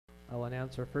I'll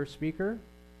announce our first speaker.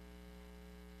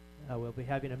 We'll be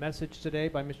having a message today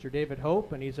by Mr. David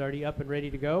Hope, and he's already up and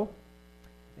ready to go.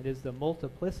 It is the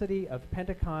Multiplicity of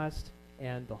Pentecost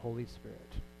and the Holy Spirit.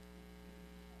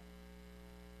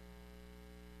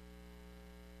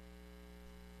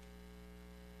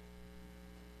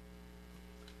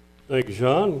 Thank you,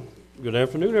 Sean. Good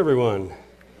afternoon, everyone.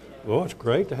 Well, it's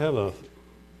great to have a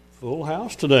full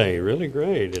house today. Really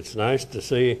great. It's nice to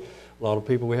see a lot of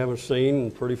people we haven't seen,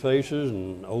 and pretty faces,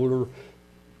 and older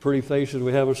pretty faces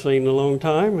we haven't seen in a long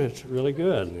time. It's really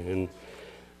good. And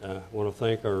I want to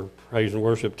thank our praise and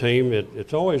worship team.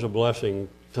 It's always a blessing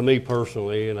to me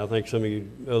personally, and I think some of you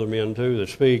other men too that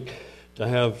speak, to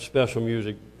have special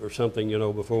music or something,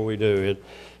 before we do.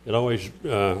 It always,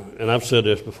 and I've said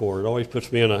this before, it always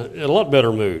puts me in a lot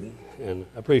better mood, and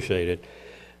I appreciate it.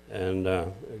 And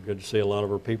good to see a lot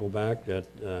of our people back that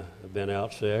have been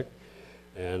out sick.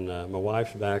 And my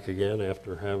wife's back again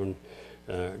after having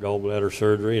gallbladder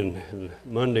surgery. And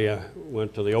Monday I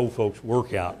went to the old folks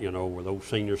workout, with those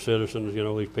senior citizens,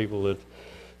 these people that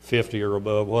 50 or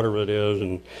above, whatever it is.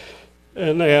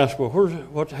 And they asked,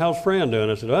 well, how's Fran doing?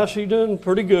 I said, well, she's doing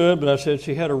pretty good, but I said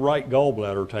she had her right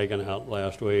gallbladder taken out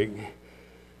last week. And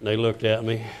they looked at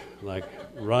me like,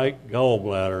 right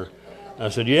gallbladder? I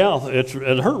said, yeah, it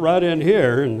hurt right in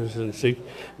here. And she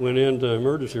went into the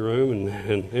emergency room,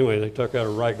 and anyway, they took out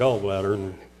her right gallbladder,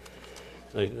 and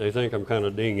they think I'm kind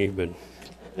of dingy, but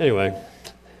anyway.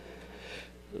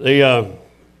 And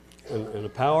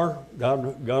the power,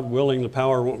 God willing, the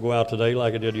power won't go out today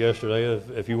like it did yesterday.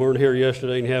 If you weren't here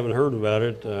yesterday and you haven't heard about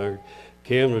it,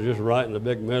 Ken was just right in the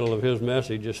big middle of his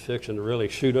message, just fixing to really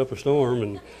shoot up a storm,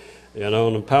 and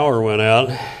the power went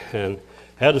out. And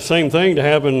had the same thing to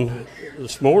happen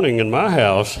this morning in my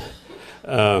house.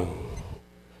 Let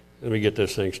me get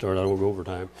this thing started. I won't go over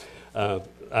time.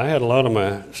 I had a lot of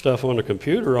my stuff on the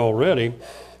computer already,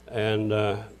 and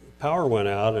power went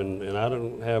out, and I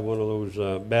don't have one of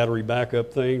those battery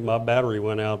backup things. My battery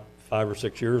went out 5 or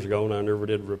 6 years ago, and I never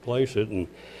did replace it.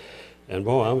 And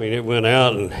boy, it went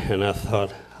out, and I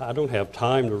thought, I don't have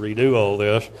time to redo all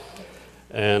this.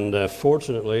 And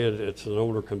fortunately, it's an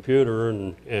older computer,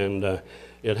 and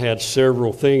it had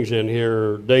several things in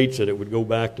here, dates that it would go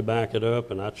back to back it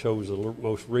up, and I chose the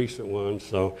most recent one,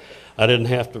 so I didn't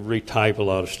have to retype a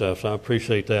lot of stuff, so I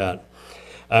appreciate that.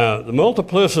 The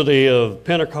multiplicity of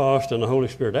Pentecost and the Holy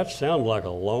Spirit, that sounds like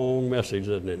a long message,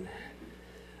 doesn't it?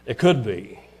 It could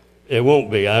be. It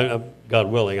won't be. God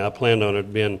willing, I planned on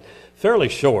it being fairly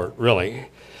short, really.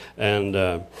 And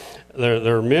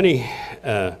there are many.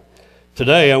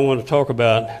 Today I want to talk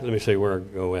about, let me see where I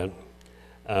go at.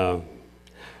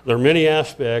 There are many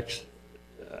aspects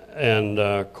and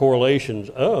correlations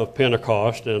of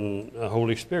Pentecost and the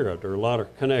Holy Spirit. There are a lot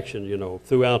of connections,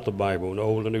 throughout the Bible, in the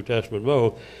Old and New Testament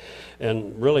both.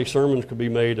 And really, sermons could be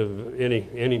made of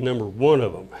any number one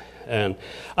of them. And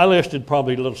I listed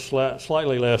probably a little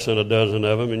slightly less than a dozen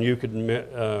of them, and you could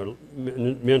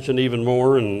mention even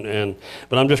more.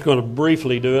 But I'm just going to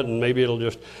briefly do it, and maybe it'll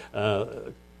just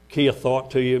key a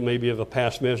thought to you, maybe of a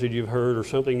past message you've heard or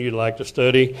something you'd like to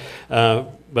study.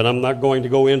 But I'm not going to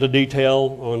go into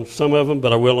detail on some of them,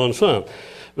 but I will on some.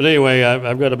 But anyway,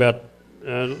 I've got about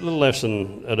a little less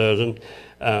than a dozen.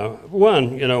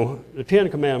 One, the Ten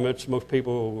Commandments, most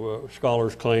people,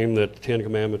 scholars claim that the Ten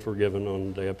Commandments were given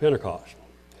on the day of Pentecost.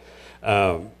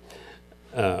 And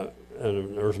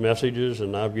there's messages,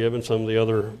 and I've given, some of the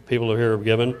other people here have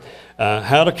given,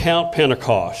 how to count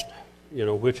Pentecost,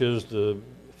 which is the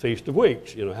Feast of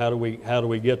Weeks. How do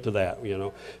we get to that?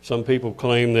 Some people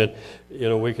claim that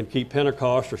we can keep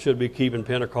Pentecost, or should be keeping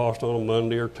Pentecost on a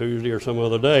Monday or Tuesday or some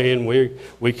other day, and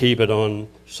we keep it on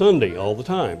Sunday all the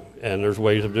time. And there's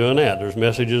ways of doing that. There's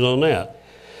messages on that.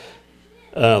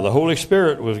 The Holy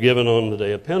Spirit was given on the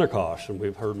day of Pentecost, and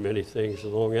we've heard many things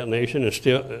along that nation and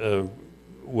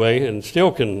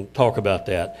still can talk about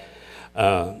that.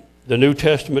 The New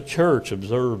Testament church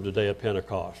observed the day of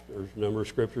Pentecost. There's a number of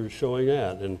scriptures showing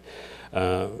that. And,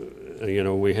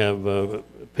 we have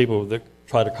people that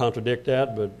try to contradict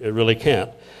that, but it really can't.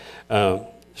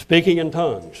 Speaking in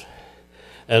tongues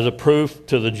as a proof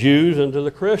to the Jews and to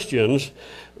the Christians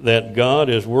that God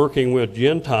is working with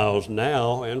Gentiles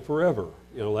now and forever.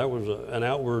 That was an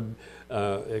outward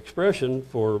expression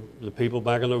for the people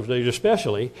back in those days,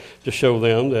 especially to show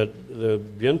them that the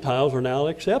Gentiles are now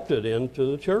accepted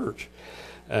into the church.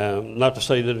 Not to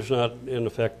say that it's not in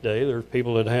effect today. There's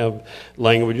people that have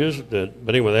languages but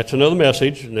anyway, that's another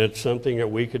message, and it's something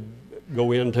that we could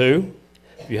go into.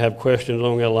 If you have questions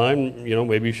along that line,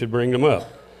 maybe you should bring them up.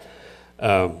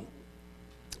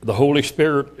 The Holy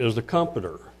Spirit is the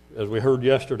comforter. As we heard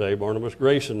yesterday, Barnabas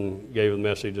Grayson gave the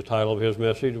message. The title of his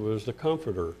message was The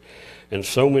Comforter. And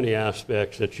so many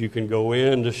aspects that you can go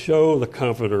in to show the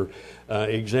Comforter,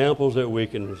 examples that we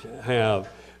can have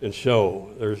and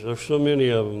show. There's so many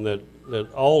of them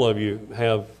that all of you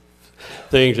have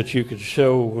things that you could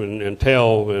show and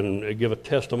tell and give a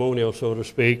testimonial, so to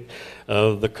speak,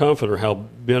 of the Comforter, how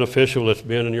beneficial it's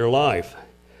been in your life.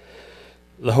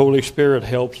 The Holy Spirit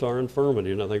helps our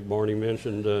infirmity, and I think Barney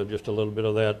mentioned just a little bit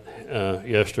of that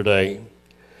yesterday.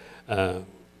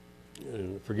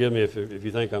 And forgive me if you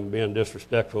think I'm being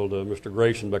disrespectful to Mr.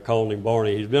 Grayson by calling him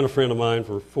Barney. He's been a friend of mine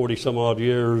for 40-some-odd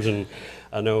years, and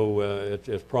I know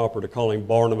it's proper to call him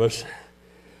Barnabas,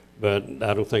 but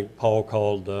I don't think Paul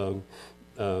called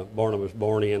Barnabas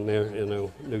Barney in there in the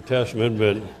New Testament,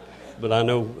 but I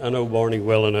know Barney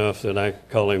well enough that I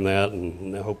call him that,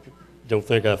 and I hope don't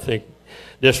think I think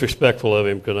disrespectful of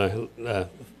him because I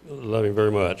love him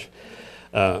very much.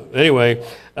 Anyway,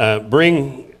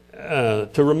 bring to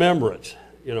remembrance,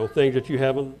 things that you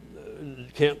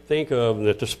can't think of, and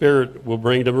that the Spirit will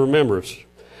bring to remembrance.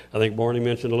 I think Barney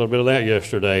mentioned a little bit of that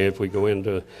yesterday. If we go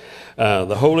into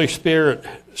the Holy Spirit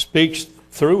speaks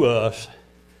through us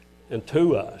and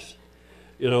to us.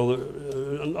 A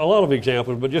lot of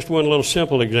examples, but just one little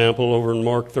simple example over in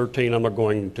Mark 13. I'm not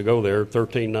going to go there.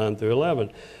 13:9 through 11.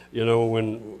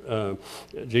 When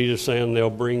Jesus saying they'll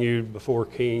bring you before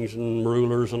kings and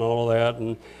rulers and all of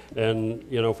that,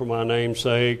 and for my name's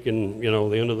sake, and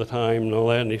the end of the time and all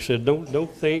that. And he said,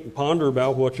 don't think, ponder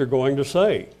about what you're going to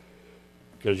say,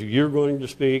 because you're going to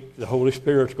speak. The Holy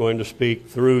Spirit's going to speak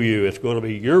through you. It's going to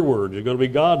be your words. It's going to be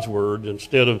God's words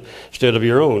instead of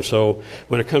your own. So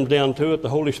when it comes down to it, the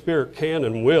Holy Spirit can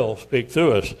and will speak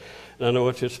through us. I know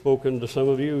it's just spoken to some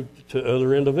of you, to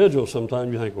other individuals.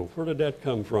 Sometimes you think, well, where did that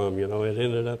come from? It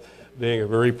ended up being a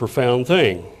very profound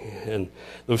thing. And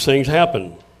those things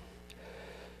happen.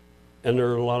 And there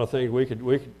are a lot of things we could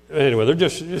anyway, they're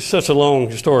just such a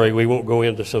long story. We won't go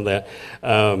into some of that.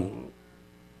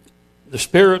 The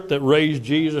Spirit that raised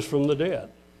Jesus from the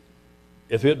dead,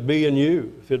 if it be in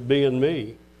you, if it be in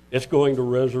me, it's going to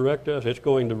resurrect us. It's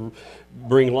going to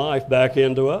bring life back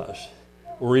into us.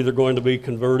 We're either going to be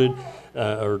converted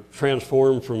or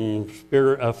transformed from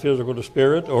physical to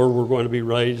spirit, or we're going to be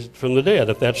raised from the dead,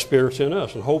 if that Spirit's in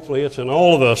us. And hopefully it's in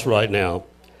all of us right now.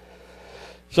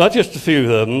 So that's just a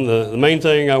few of them. The main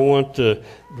thing I want to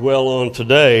dwell on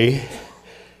today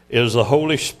is the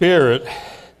Holy Spirit.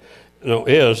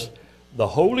 The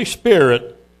Holy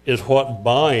Spirit is what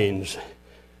binds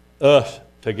us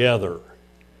together,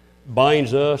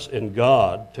 binds us and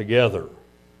God together.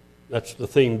 That's the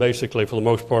theme, basically, for the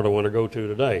most part, I want to go to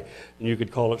today. And you could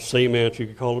call it cement, you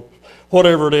could call it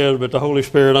whatever it is, but the Holy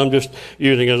Spirit, I'm just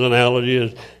using as an analogy,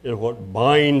 is what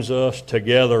binds us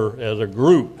together as a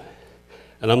group.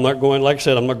 And I'm not going, like I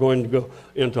said, I'm not going to go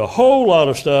into a whole lot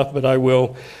of stuff, but I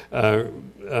will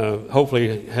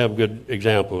hopefully have good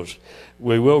examples.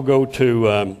 We will go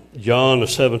to John, the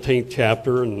 17th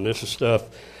chapter, and this is stuff,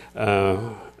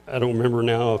 I don't remember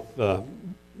now if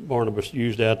Barnabas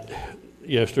used that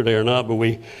yesterday or not, but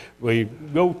we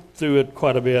go through it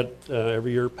quite a bit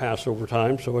every year, Passover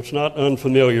time, so it's not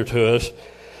unfamiliar to us.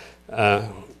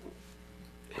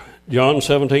 John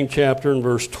 17th chapter and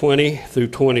verse 20 through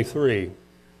 23.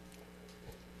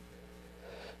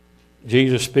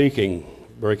 Jesus speaking,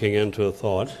 breaking into a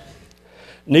thought.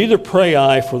 Neither pray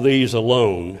I for these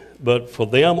alone, but for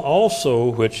them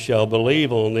also which shall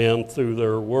believe on them through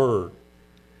their word.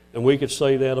 And we could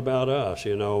say that about us,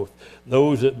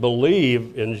 those that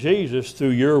believe in Jesus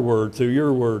through your word,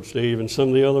 Steve, and some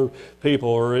of the other people,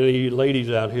 or any ladies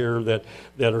out here that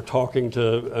are talking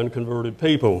to unconverted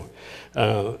people.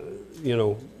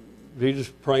 Jesus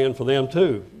praying for them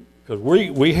too, because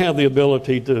we have the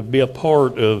ability to be a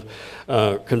part of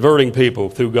converting people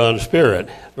through God's Spirit.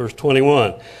 Verse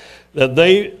 21, that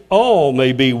they all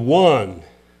may be one.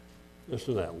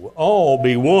 Listen to that. All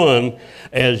be one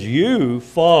as you,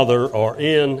 Father, are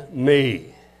in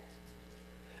me,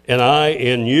 and I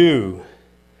in you,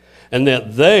 and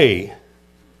that they,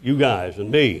 you guys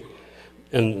and me,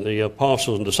 and the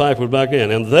apostles and disciples back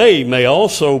then, and they may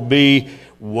also be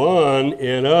one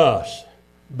in us,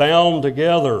 bound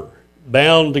together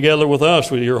with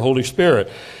us with your Holy Spirit,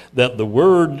 that the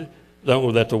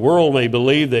world may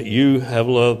believe that you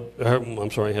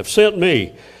have sent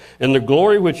me. And the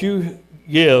glory which you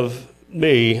give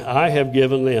me, I have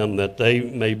given them, that they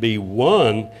may be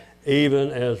one, even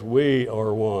as we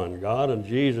are one. God and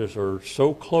Jesus are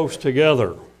so close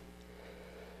together.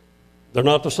 They're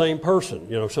not the same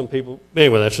person. Some people...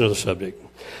 Anyway, that's another subject.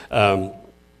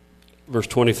 Verse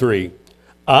 23.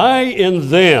 I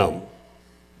in them.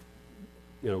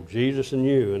 Jesus and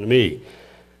you and me,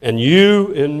 and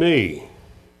you and me.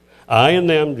 I and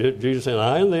them, Jesus said,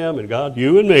 I and them, and God,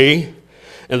 you and me,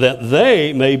 and that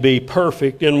they may be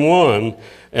perfect in one,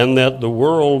 and that the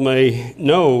world may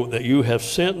know that you have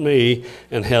sent me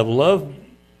and have loved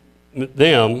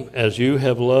them as you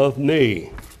have loved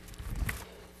me.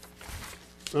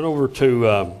 Run over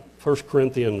to 1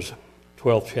 Corinthians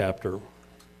 12th chapter.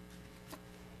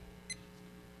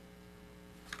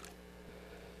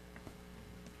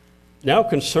 Now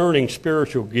concerning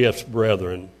spiritual gifts,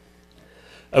 brethren,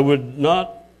 I would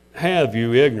not have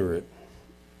you ignorant.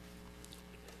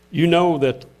 You know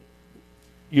that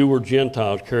you were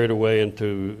Gentiles carried away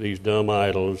into these dumb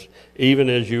idols, even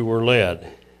as you were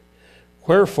led.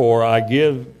 Wherefore I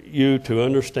give you to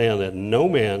understand that no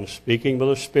man, speaking by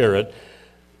the Spirit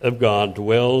of God,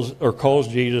 dwells or calls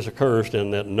Jesus accursed,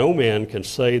 and that no man can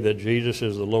say that Jesus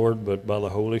is the Lord but by the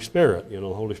Holy Spirit. The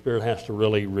Holy Spirit has to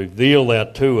really reveal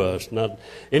that to us. Not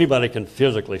anybody can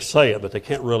physically say it, but they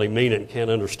can't really mean it and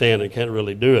can't understand it, can't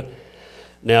really do it.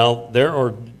 Now, there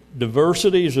are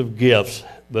diversities of gifts,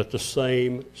 but the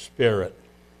same Spirit.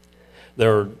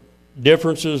 There are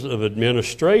differences of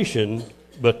administration,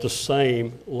 but the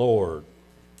same Lord.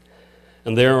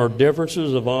 And there are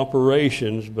differences of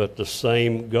operations, but the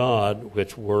same God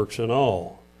which works in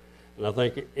all. And I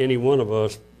think any one of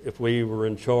us, if we were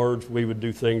in charge, we would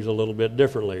do things a little bit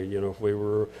differently. If we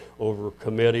were over a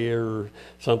committee or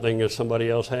something that somebody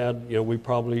else had, we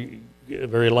probably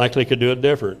very likely could do it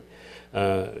different.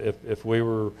 If we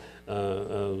were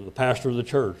the pastor of the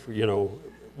church,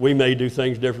 we may do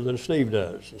things different than Steve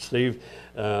does. And Steve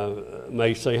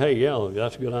may say, hey, yeah,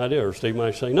 that's a good idea. Or Steve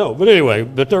might say no. But anyway,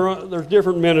 there's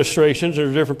different administrations.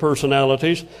 There's different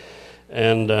personalities.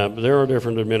 And there are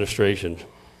different administrations.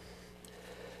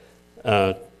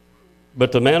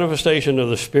 But the manifestation of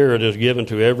the Spirit is given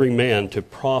to every man to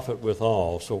profit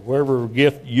withal. So whatever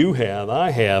gift you have,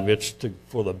 I have, it's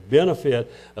for the benefit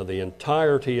of the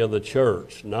entirety of the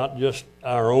church, not just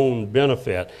our own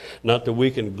benefit, not that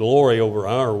we can glory over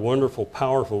our wonderful,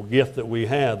 powerful gift that we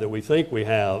have, that we think we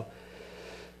have.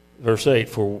 Verse 8,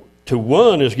 for to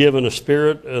one is given a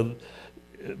spirit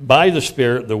by the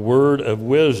Spirit the word of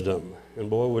wisdom. And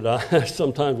boy, would I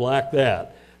sometimes lack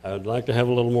that. I would like to have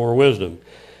a little more wisdom.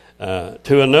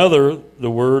 To another,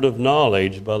 the word of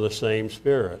knowledge by the same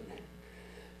Spirit.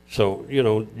 So,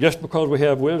 just because we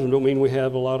have wisdom don't mean we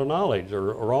have a lot of knowledge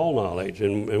or all knowledge.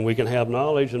 And we can have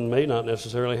knowledge and may not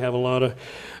necessarily have a lot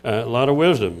of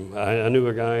wisdom. I knew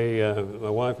a guy,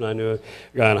 my wife and I knew a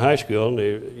guy in high school, and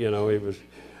he was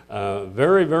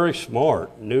very, very smart.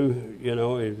 He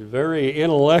was very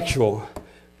intellectual,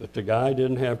 but the guy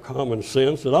didn't have common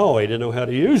sense at all. He didn't know how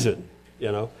to use it,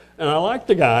 And I liked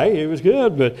the guy. He was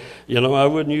good, but, I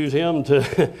wouldn't use him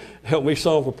to help me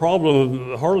solve a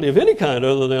problem hardly of any kind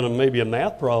other than maybe a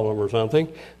math problem or something.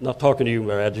 I'm not talking to you,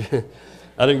 Reg.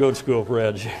 I didn't go to school for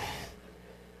Reg.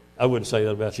 I wouldn't say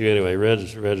that about you anyway.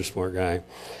 Reg's a smart guy.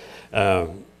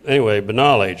 Anyway, but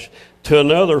knowledge. To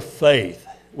another, faith.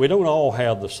 We don't all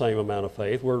have the same amount of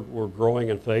faith. We're growing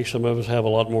in faith. Some of us have a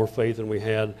lot more faith than we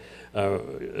had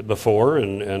before,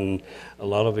 and a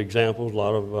lot of examples, a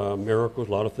lot of miracles,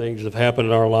 a lot of things have happened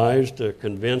in our lives to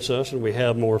convince us, and we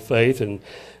have more faith. And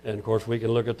of course, we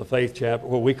can look at the faith chapter,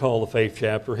 what we call the faith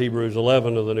chapter, Hebrews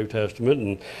 11 of the New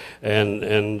Testament,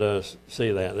 and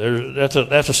see that.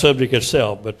 That's a subject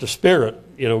itself. But the Spirit,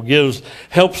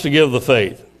 helps to give the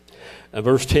faith.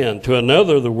 Verse 10: to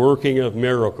another the working of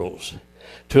miracles,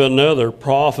 to another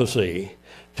prophecy,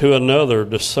 to another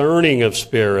discerning of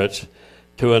spirits,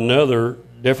 to another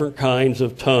different kinds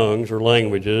of tongues or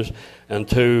languages, and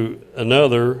to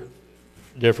another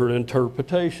different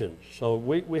interpretations. So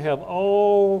we have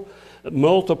all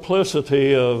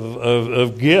multiplicity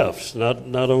of gifts, not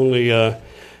only,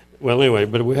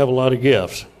 but we have a lot of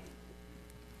gifts.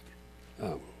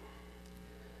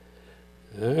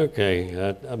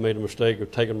 Okay, I made a mistake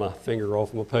of taking my finger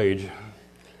off my page.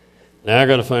 Now I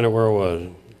got to find out where I was.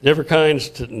 Different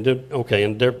kinds,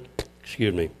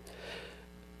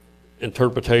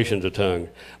 interpretations of tongue.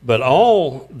 But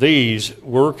all these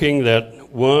working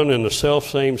that one and the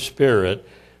self-same Spirit,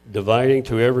 dividing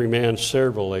to every man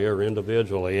severally or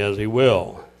individually as he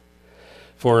will.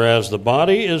 For as the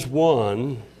body is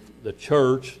one, the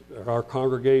church, our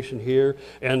congregation here,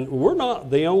 and we're not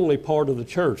the only part of the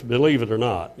church, believe it or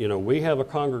not. We have a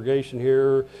congregation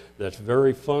here that's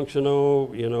very functional.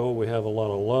 We have a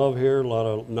lot of love here, a lot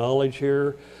of knowledge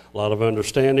here, a lot of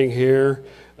understanding here,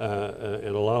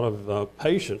 and a lot of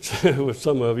patience with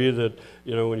some of you that,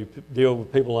 when you deal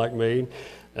with people like me,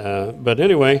 But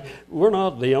anyway, we're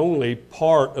not the only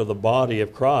part of the body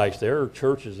of Christ. There are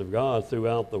churches of God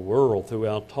throughout the world,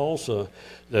 throughout Tulsa,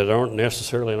 that aren't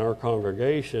necessarily in our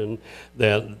congregation,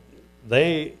 that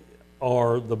they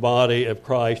are the body of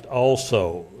Christ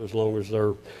also, as long as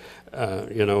they're,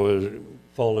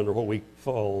 fall under what we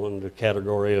fall in the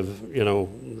category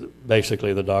of,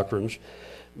 basically the doctrines.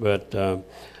 But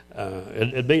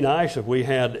it'd be nice if we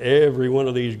had every one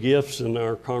of these gifts in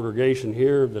our congregation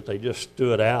here, that they just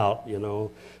stood out.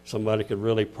 Somebody could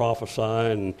really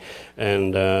prophesy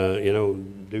and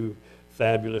do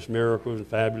fabulous miracles and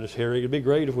fabulous healing. It'd be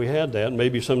great if we had that.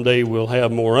 Maybe someday we'll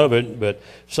have more of it, but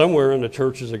somewhere in the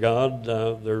churches of God,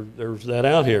 there's that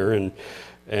out here. And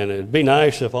it'd be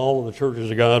nice if all of the churches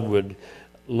of God would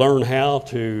learn how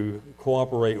to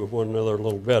cooperate with one another a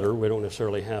little better. We don't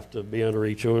necessarily have to be under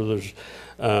each other's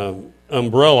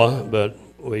umbrella, but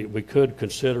we could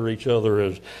consider each other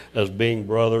as being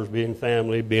brothers, being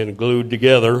family, being glued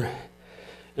together.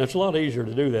 And it's a lot easier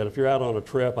to do that if you're out on a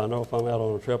trip. I know if I'm out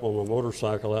on a trip on a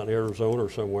motorcycle out in Arizona or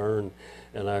somewhere,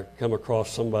 and I come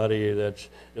across somebody that's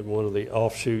in one of the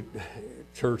offshoot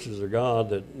churches of God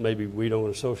that maybe we don't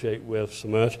associate with so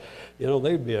much,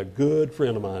 they'd be a good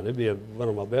friend of mine. They'd be one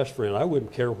of my best friends. I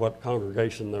wouldn't care what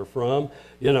congregation they're from.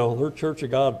 They're Church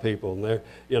of God people, and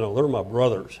they're my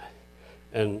brothers.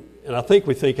 And I think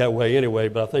we think that way anyway,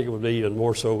 but I think it would be even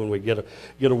more so when we get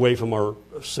away from our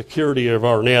security of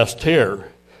our nest here.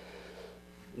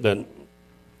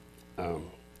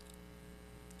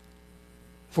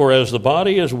 For as the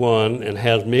body is one and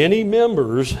has many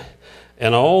members,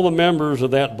 and all the members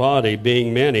of that body,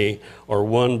 being many, are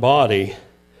one body,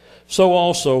 so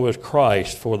also is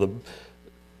Christ. For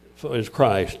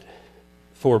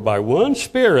by one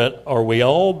Spirit are we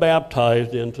all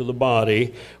baptized into the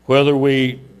body, whether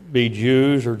we be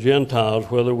Jews or Gentiles,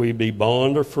 whether we be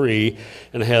bond or free,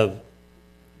 and have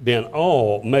been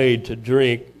all made to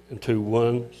drink into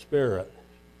one Spirit.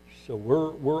 So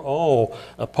we're all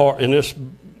a part in this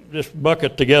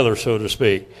bucket together, so to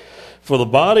speak. For the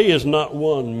body is not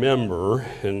one member,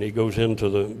 and he goes into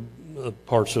the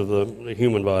parts of the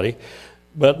human body,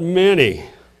 but many.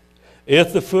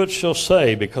 If the foot shall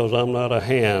say, because I'm not a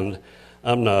hand,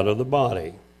 I'm not of the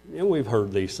body. And we've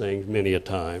heard these things many a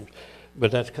times, but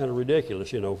that's kind of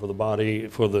ridiculous, for the body,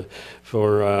 for the foot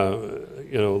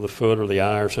or the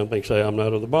eye or something, say I'm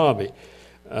not of the body.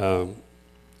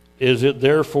 Is it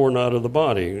therefore not of the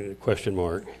body? ?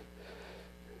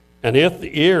 And if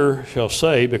the ear shall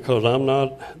say, because I'm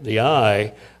not the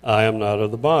eye, I am not of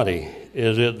the body,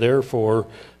 is it therefore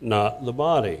not the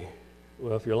body?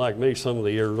 Well, if you're like me, some of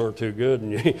the ears aren't too good,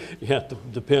 and you have to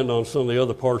depend on some of the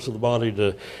other parts of the body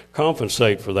to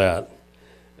compensate for that.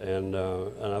 And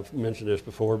I've mentioned this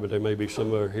before, but there may be some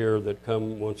here that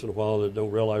come once in a while that don't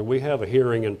realize we have a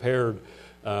hearing impaired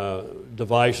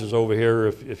devices over here.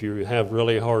 If you have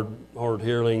really hard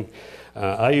hearing,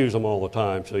 I use them all the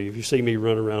time. So if you see me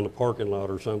run around the parking lot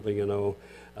or something,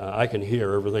 I can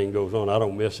hear everything goes on. I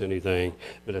don't miss anything.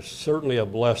 But it's certainly a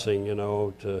blessing,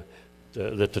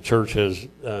 that the church has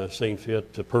seen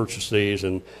fit to purchase these,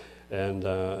 and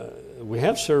we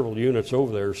have several units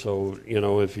over there. So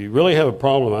if you really have a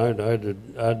problem,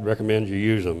 I'd recommend you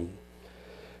use them.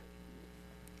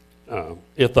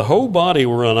 If the whole body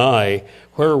were an eye,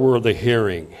 where were the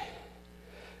hearing?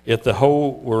 If the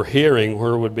whole were hearing,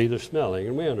 where would be the smelling?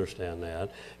 And we understand that.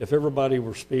 If everybody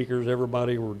were speakers,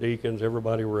 everybody were deacons,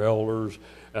 everybody were elders,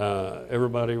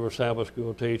 everybody were Sabbath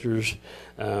school teachers,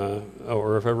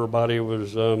 or if everybody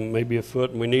was maybe a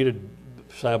foot and we needed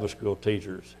Sabbath school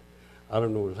teachers. I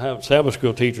don't know. Sabbath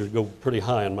school teachers go pretty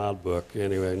high in my book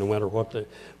anyway, no matter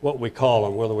what we call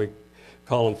them, whether we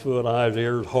call them foot, eyes,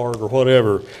 ears, heart, or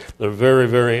whatever. They're very,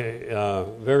 very,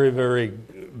 very, very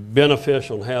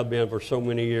beneficial and have been for so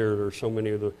many years. There's so many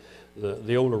of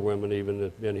the older women even that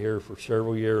have been here for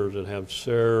several years that have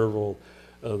several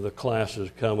of the classes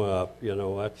come up.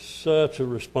 That's such a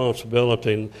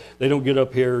responsibility. And they don't get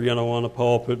up here, on the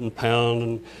pulpit and pound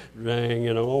and dang,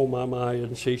 oh my,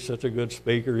 isn't she such a good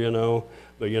speaker,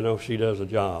 But, she does a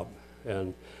job.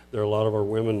 And there are a lot of our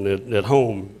women at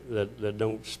home that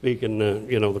don't speak in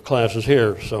the classes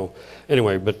here. So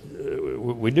anyway, but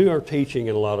we do our teaching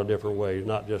in a lot of different ways,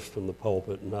 not just from the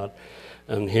pulpit,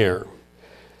 and here.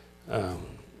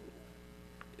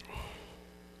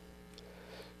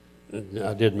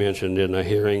 I did mention, didn't I,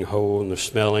 hearing, whole, and the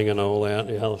smelling and all that.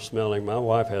 Yeah, the smelling. My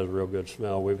wife has a real good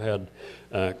smell. We've had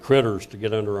critters to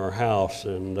get under our house,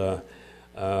 and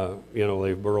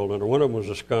they've burrowed under. One of them was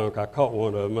a skunk. I caught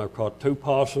one of them. I caught 2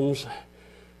 possums,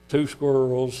 2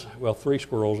 squirrels, 3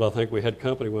 squirrels. I think we had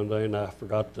company one day, and I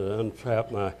forgot to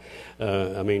untrap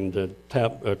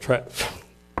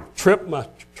tripped my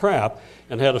trap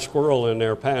and had a squirrel in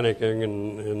there panicking,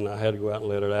 and I had to go out and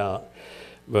let it out.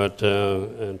 But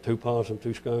and 2 possum,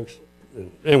 2 skunks.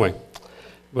 Anyway,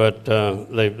 but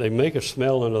they make a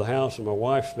smell into the house, and my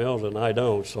wife smells it, and I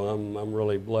don't. So I'm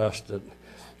really blessed that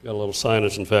I got a little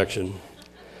sinus infection.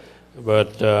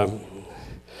 But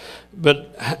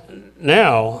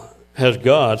now has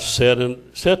God set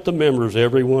the members,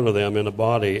 every one of them, in the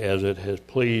body as it has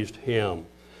pleased Him.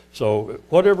 So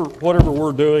whatever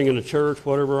we're doing in the church,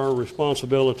 whatever our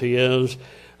responsibility is,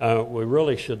 we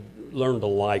really should learn to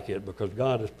like it because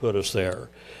God has put us there.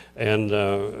 And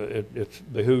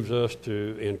it behooves us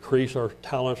to increase our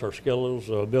talents, our skills,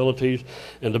 our abilities,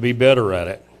 and to be better at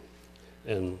it.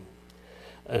 And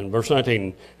verse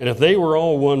 19, and if they were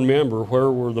all one member, where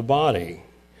were the body?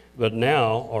 But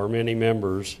now are many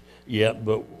members, yet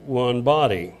but one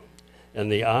body. And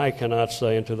the eye cannot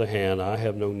say unto the hand, I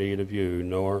have no need of you,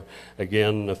 nor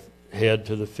again the head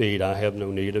to the feet, I have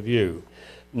no need of you.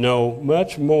 No,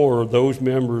 much more those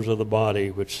members of the body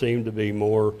which seem to be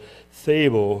more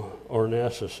feeble are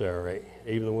necessary,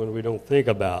 even the ones we don't think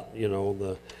about.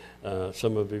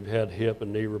 Some of you have had hip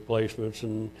and knee replacements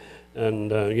and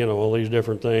all these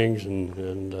different things,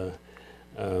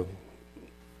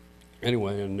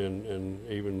 anyway, and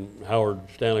even Howard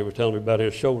Stanley was telling me about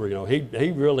his shoulder.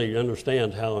 He really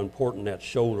understands how important that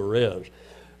shoulder is.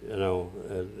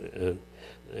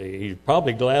 He's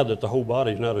probably glad that the whole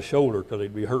body's not a shoulder because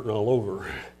he'd be hurting all over.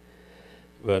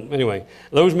 But anyway,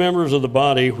 those members of the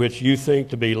body which you think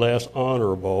to be less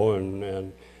honorable,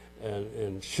 and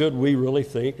should we really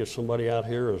think that somebody out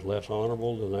here is less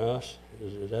honorable than us?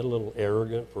 Is that a little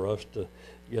arrogant for us to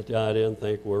get the idea and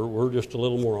think we're just a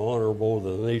little more honorable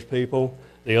than these people,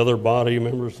 the other body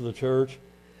members of the church?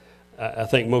 I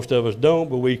think most of us don't,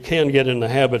 but we can get in the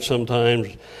habit sometimes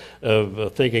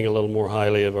of thinking a little more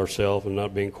highly of ourselves and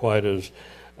not being quite as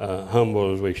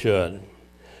humble as we should.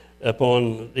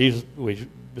 Upon these we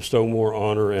bestow more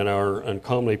honor, and our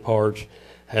uncomely parts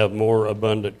have more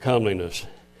abundant comeliness.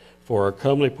 For our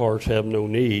comely parts have no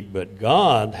need, but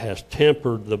God has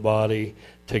tempered the body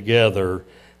together,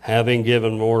 having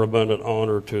given more abundant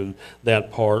honor to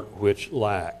that part which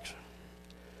lacks.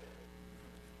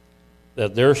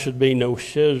 That there should be no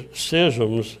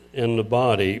schisms in the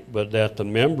body, but that the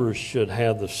members should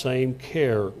have the same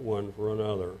care one for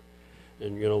another.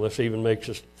 And, this even makes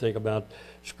us think about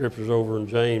scriptures over in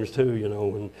James,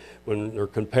 too, when they're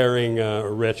comparing a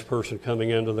rich person coming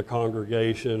into the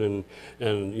congregation and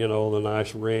the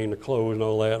nice ring, the clothes and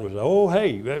all that. And we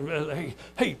say,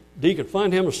 hey, deacon,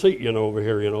 find him a seat, over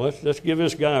here. Let's give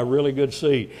this guy a really good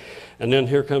seat. And then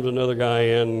here comes another guy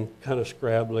in, kind of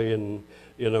scrabbly and,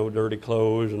 dirty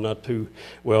clothes and not too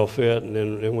well fit, and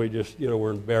then we just,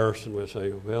 we're embarrassed, and we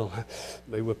say, well,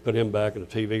 maybe we'll put him back in the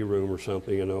TV room or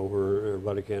something, where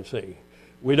everybody can't see.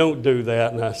 We don't do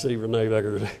that, and I see Renee back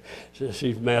there,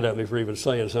 she's mad at me for even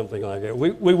saying something like that.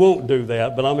 We won't do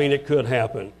that, but I mean, it could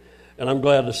happen. And I'm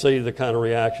glad to see the kind of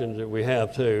reactions that we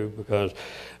have, too, because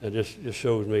it just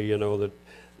shows me,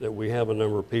 that we have a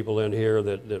number of people in here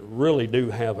that really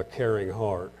do have a caring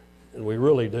heart, and we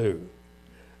really do.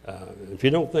 If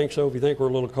you don't think so, if you think we're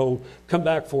a little cold, come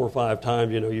back 4 or 5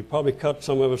 times. You probably cut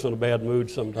some of us in a bad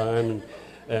mood sometime,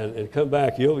 and come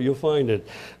back. You'll find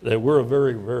that we're a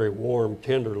very, very warm,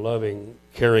 tender, loving,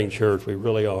 caring church. We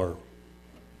really are.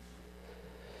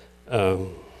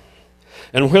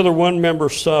 And whether one member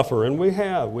suffer, and we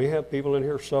have people in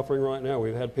here suffering right now.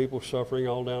 We've had people suffering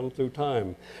all down through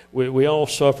time. We all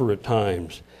suffer at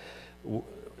times.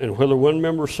 And whether one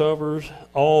member suffers,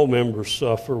 all members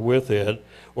suffer with it,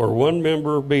 or one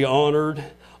member be honored,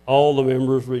 all the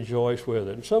members rejoice with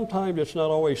it. And sometimes it's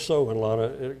not always so in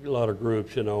a lot of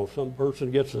groups. Some person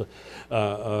gets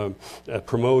a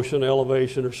promotion,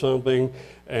 elevation, or something,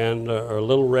 and a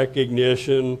little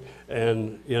recognition,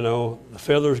 and the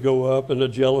feathers go up and the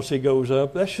jealousy goes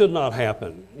up. That should not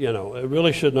happen. It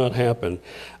really should not happen.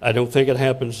 I don't think it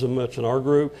happens so much in our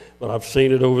group, but I've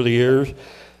seen it over the years.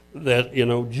 That,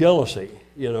 jealousy,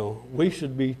 we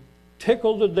should be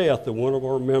tickled to death that one of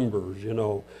our members,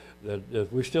 that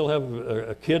if we still have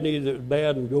a kidney that's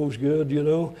bad and goes good,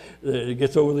 that it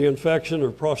gets over the infection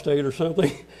or prostate or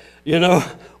something,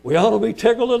 we ought to be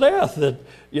tickled to death that,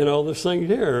 this thing's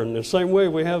here. And the same way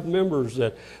we have members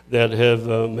that have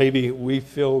maybe we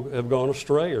feel have gone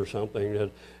astray or something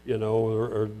that,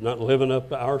 are not living up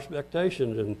to our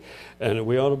expectations. And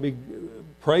we ought to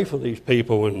pray for these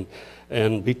people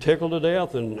and be tickled to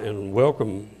death and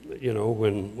welcome,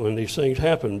 when these things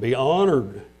happen. Be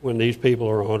honored when these people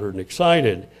are honored and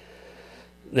excited.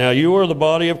 Now you are the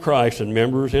body of Christ, and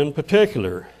members in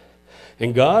particular.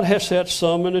 And God has set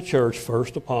some in the church,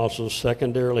 first apostles,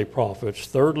 secondarily prophets,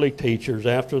 thirdly teachers,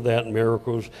 after that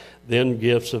miracles, then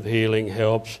gifts of healing,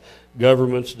 helps,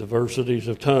 governments, diversities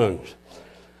of tongues.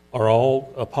 Are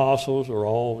all apostles, or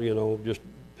all, just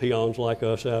peons like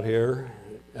us out here?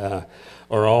 Are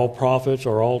all prophets,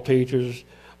 are all teachers,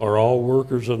 are all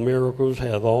workers of miracles,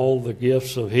 have all the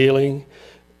gifts of healing?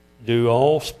 Do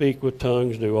all speak with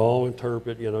tongues? Do all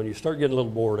interpret? And you start getting a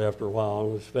little bored after a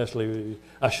while, especially,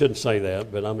 I shouldn't say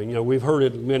that, but I mean, we've heard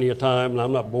it many a time, and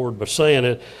I'm not bored by saying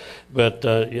it, but,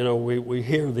 we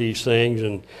hear these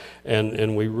things,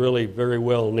 and we really very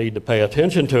well need to pay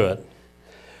attention to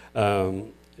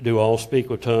it. Do all speak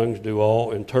with tongues? Do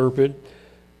all interpret?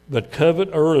 But covet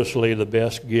earnestly the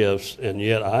best gifts, and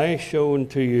yet I show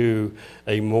unto you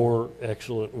a more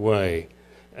excellent way.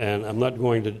 And I'm not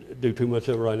going to do too much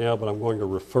of it right now, but I'm going to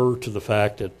refer to the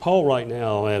fact that Paul right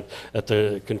now, at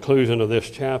the conclusion of this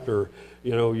chapter,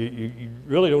 you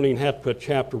really don't even have to put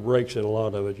chapter breaks in a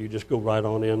lot of it. You just go right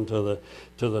on into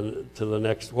the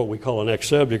next, what we call the next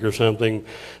subject or something.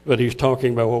 But he's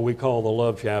talking about what we call the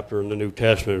love chapter in the New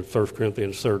Testament, 1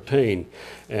 Corinthians 13.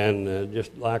 And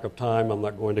just lack of time, I'm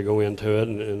not going to go into it.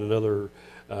 And another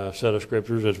set of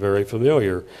scriptures that's very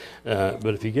familiar. But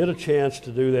if you get a chance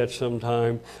to do that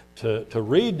sometime, to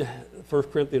read 1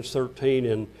 Corinthians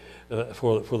 13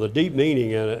 for the deep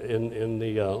meaning in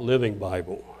the Living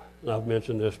Bible. And I've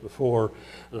mentioned this before,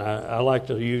 and I like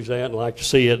to use that and like to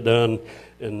see it done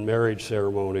in marriage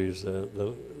ceremonies,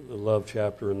 the love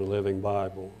chapter in the Living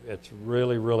Bible. It's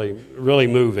really, really, really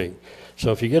moving.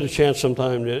 So if you get a chance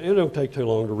sometime, it don't take too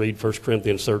long to read 1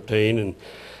 Corinthians 13 and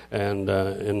in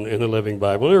the Living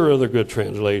Bible. There are other good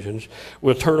translations.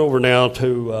 We'll turn over now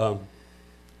to, let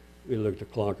me look at the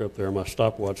clock up there. My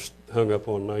stopwatch hung up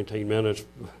on 19 minutes.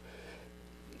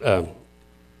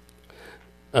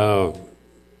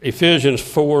 Ephesians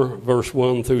 4, verse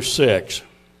 1 through 6.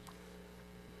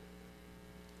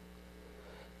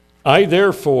 I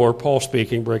therefore, Paul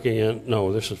speaking, breaking in,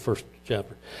 no, this is first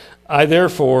chapter. I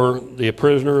therefore, the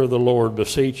prisoner of the Lord,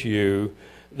 beseech you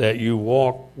that you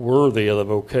walk worthy of the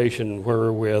vocation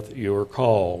wherewith you are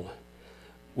called,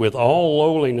 with all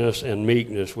lowliness and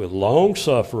meekness, with long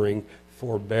suffering,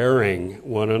 forbearing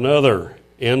one another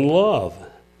in love.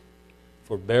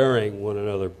 Forbearing one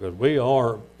another, because we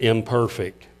are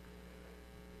imperfect.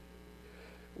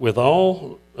 With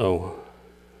all, let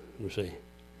me see.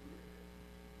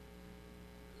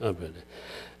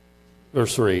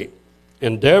 Verse 3,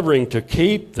 endeavoring to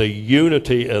keep the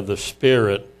unity of the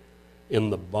Spirit in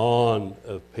the bond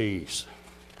of peace.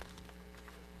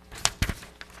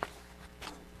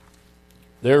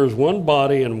 There is one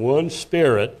body and one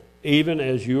Spirit, even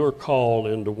as you are called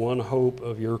into one hope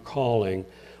of your calling,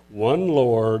 one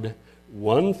Lord,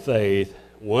 one faith,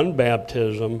 one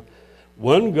baptism,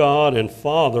 one God and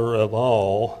Father of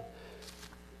all,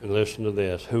 and listen to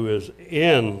this, who is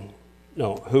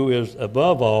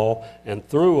above all and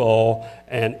through all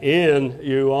and in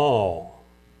you all.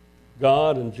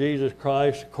 God and Jesus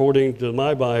Christ, according to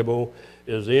my Bible,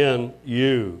 is in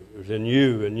you, and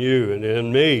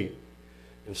in me.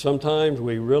 And sometimes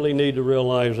we really need to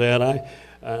realize that.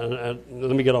 Let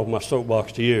me get off my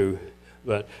soapbox to you.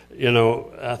 But,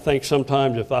 I think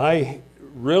sometimes if I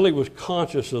really was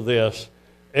conscious of this,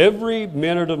 every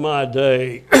minute of my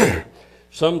day,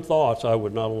 some thoughts I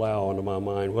would not allow into my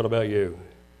mind. What about you?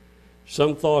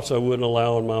 Some thoughts I wouldn't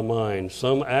allow in my mind.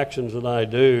 Some actions that I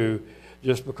do,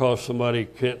 just because somebody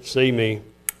can't see me,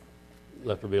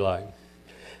 let there be light.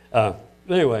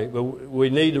 Anyway, but we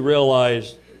need to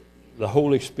realize the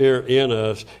Holy Spirit in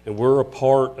us, and we're a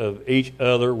part of each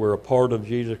other. We're a part of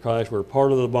Jesus Christ. We're a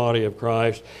part of the body of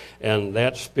Christ, and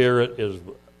that Spirit is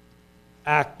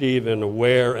active and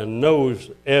aware and knows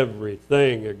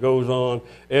everything that goes on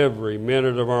every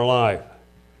minute of our life.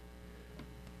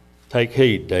 Take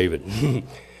heed, David.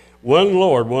 One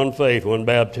Lord, one faith, one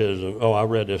baptism. Oh, I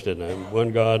read this, didn't I?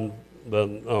 One God, but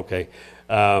okay.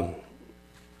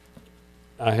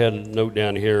 I had a note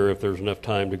down here if there's enough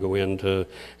time to go into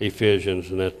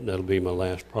Ephesians, and that'll be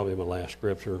probably my last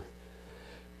scripture.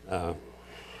 There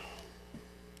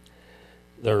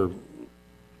are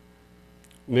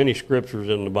many scriptures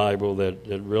in the Bible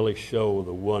that really show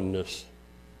the oneness,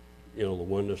 the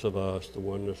oneness of us, the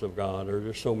oneness of God.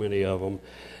 There's so many of them.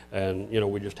 And,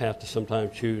 we just have to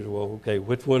sometimes choose, okay,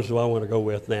 which ones do I want to go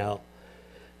with now?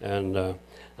 And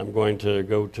I'm going to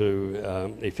go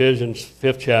to Ephesians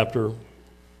 5th chapter,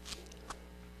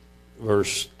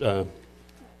 verse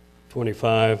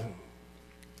 25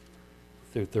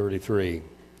 through 33.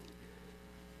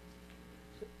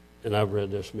 And I've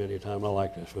read this many times. I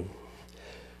like this one.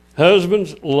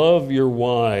 Husbands, love your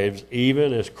wives,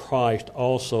 even as Christ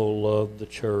also loved the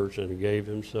church and gave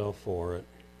himself for it,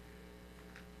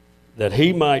 that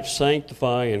he might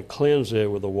sanctify and cleanse it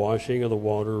with the washing of the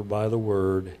water by the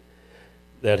word,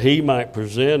 that he might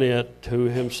present it to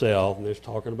himself, and it's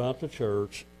talking about the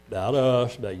church, about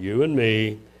us, about you and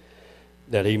me,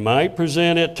 that he might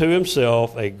present it to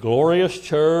himself, a glorious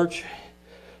church,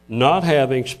 not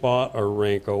having spot or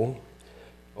wrinkle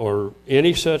or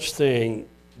any such thing,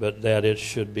 but that it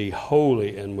should be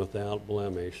holy and without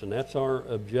blemish. And that's our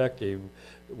objective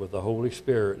with the Holy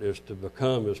Spirit, is to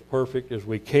become as perfect as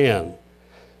we can.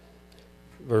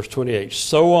 Verse 28,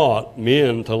 so ought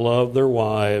men to love their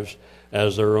wives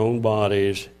as their own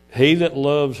bodies. He that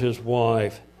loves his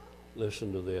wife,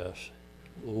 listen to this,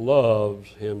 loves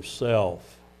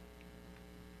himself.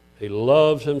 He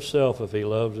loves himself if he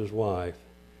loves his wife.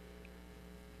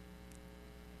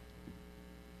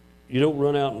 You don't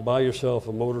run out and buy yourself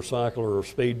a motorcycle or a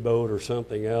speedboat or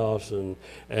something else and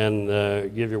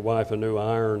give your wife a new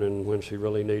iron, and when she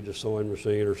really needs a sewing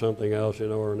machine or something else,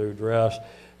 or a new dress,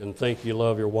 and think you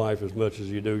love your wife as much as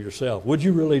you do yourself. Would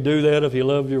you really do that if you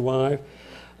loved your wife?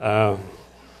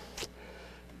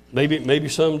 Maybe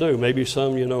some do. Maybe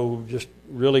some, just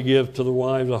really give to the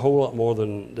wives a whole lot more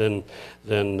than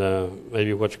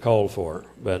maybe what's called for.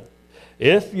 But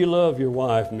if you love your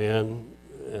wife, men,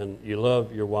 and you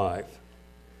love your wife,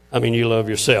 you love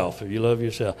yourself. If you love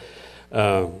yourself,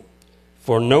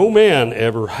 for no man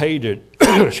ever hated,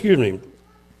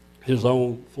 his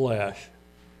own flesh,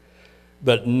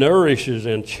 but nourishes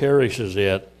and cherishes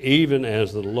it, even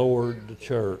as the Lord the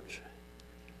church.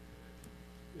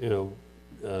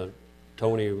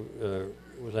 Tony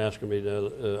was asking me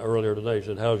earlier today. He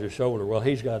said, "How's your shoulder?" Well,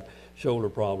 he's got shoulder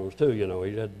problems too.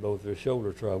 He had both of his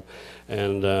shoulder trouble,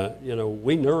 and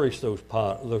we nourish those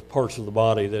parts of the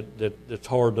body that's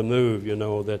hard to move.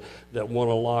 That want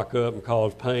to lock up and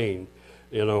cause pain.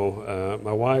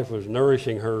 My wife was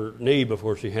nourishing her knee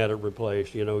before she had it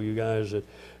replaced. You guys that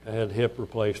had hip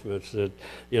replacements, that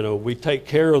we take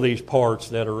care of these parts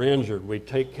that are injured. We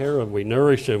take care of them. We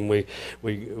nourish them. We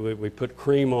put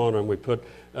cream on them. We put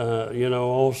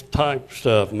all type of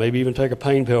stuff. Maybe even take a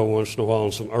pain pill once in a while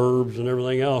and some herbs and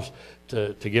everything else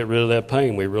to get rid of that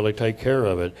pain. We really take care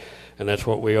of it, and that's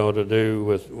what we ought to do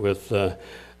with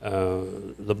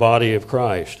the body of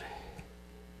Christ.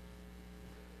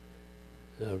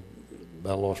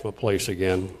 I lost my place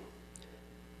again.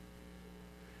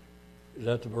 Is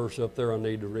that the verse up there I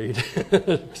need to read?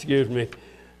 Excuse me.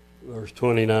 Verse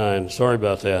 29. Sorry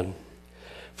about that.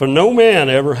 For no man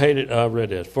ever hated, I read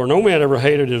this. For no man ever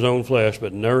hated his own flesh,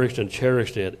 but nourished and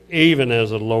cherished it, even as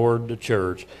the Lord the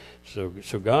church.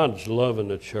 So God's loving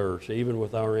the church, even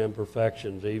with our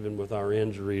imperfections, even with our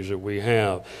injuries that we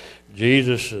have.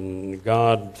 Jesus and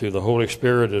God, through the Holy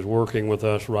Spirit, is working with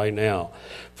us right now.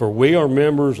 For we are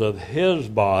members of his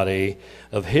body,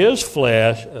 of his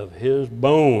flesh, of his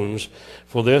bones.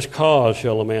 For this cause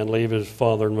shall a man leave his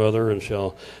father and mother, and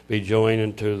shall be joined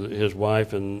unto his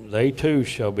wife, and they two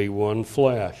shall be one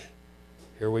flesh.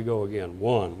 Here we go again.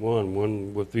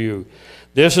 One with you.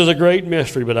 This is a great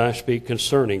mystery, but I speak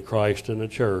concerning Christ and the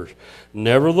church.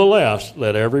 Nevertheless,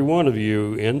 let every one of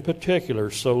you in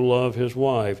particular so love his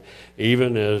wife,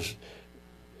 even as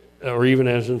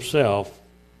himself,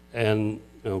 and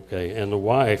the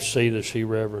wife see that she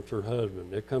reverence her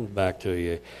husband. It comes back to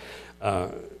you.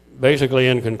 Basically,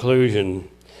 in conclusion,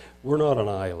 we're not an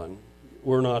island.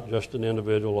 We're not just an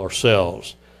individual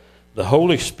ourselves. The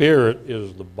Holy Spirit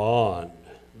is the bond,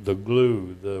 the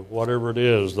glue, the whatever it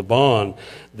is, the bond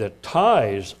that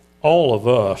ties all of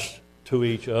us to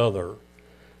each other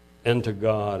and to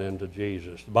God and to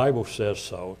Jesus. The Bible says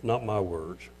so, not my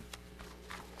words.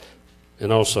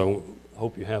 And also, I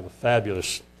hope you have a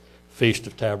fabulous Feast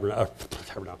of Pentecost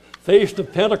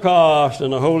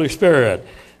and the Holy Spirit.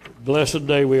 Blessed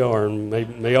day we are, and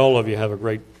may all of you have a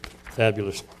great,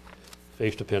 fabulous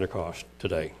Feast of Pentecost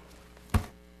today.